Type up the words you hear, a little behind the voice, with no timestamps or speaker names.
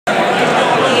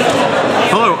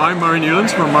I'm Murray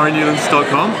Newlands from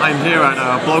murraynewlands.com. I'm here at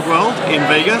Blog World in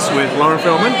Vegas with Loren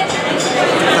Feldman.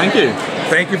 Thank you.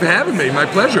 Thank you for having me. My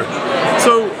pleasure.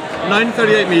 So,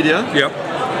 938 Media. Yep.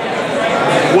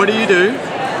 What do you do?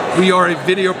 We are a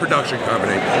video production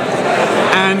company.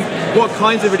 And what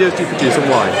kinds of videos do you produce and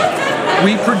why?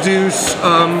 We produce,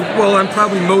 well, I'm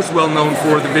probably most well known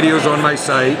for the videos on my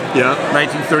site,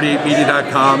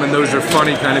 1938media.com, and those are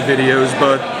funny kind of videos,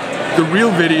 but the real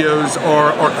videos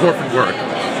are our corporate work.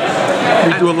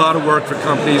 We do a lot of work for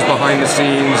companies behind the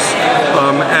scenes,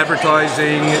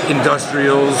 advertising,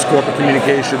 industrials, corporate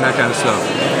communication, that kind of stuff.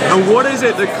 And what is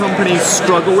it that companies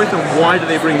struggle with, and why do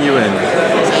they bring you in?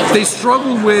 They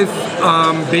struggle with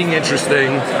being interesting,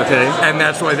 and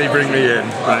that's why they bring me in.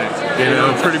 Right. You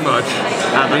know, pretty much.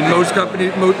 I mean, most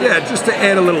companies, just to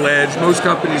add a little edge, most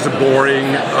companies are boring.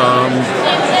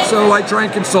 So I try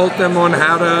and consult them on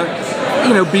how to,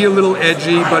 be a little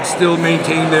edgy, but still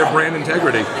maintain their brand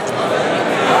integrity.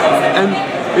 And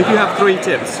if you have 3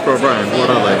 tips for a brand, what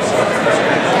are they?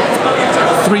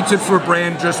 3 tips for a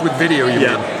brand just with video, you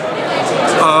mean?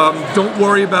 Don't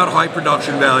worry about high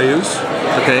production values.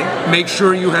 Make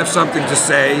sure you have something to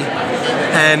say,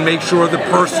 and make sure the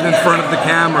person in front of the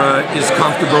camera is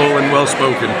comfortable and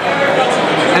well-spoken.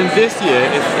 And this year,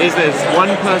 is there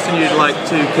one person you'd like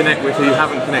to connect with who you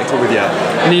haven't connected with yet?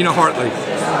 Nina Hartley.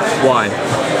 Why?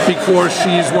 Because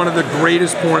she's one of the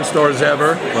greatest porn stars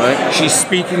ever. Right. She's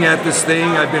speaking at this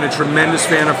thing. I've been a tremendous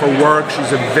fan of her work.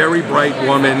 She's a very bright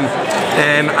woman,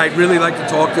 and I'd really like to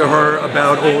talk to her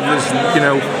about all this,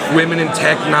 women in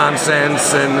tech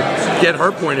nonsense, and get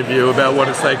her point of view about what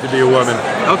it's like to be a woman.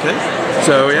 Okay.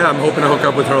 So yeah, I'm hoping to hook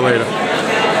up with her later.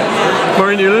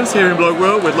 Murray Newlands here in Blog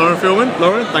World with Loren Feldman.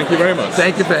 Loren, thank you very much.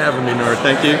 Thank you for having me, Nerd.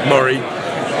 Thank you. Murray.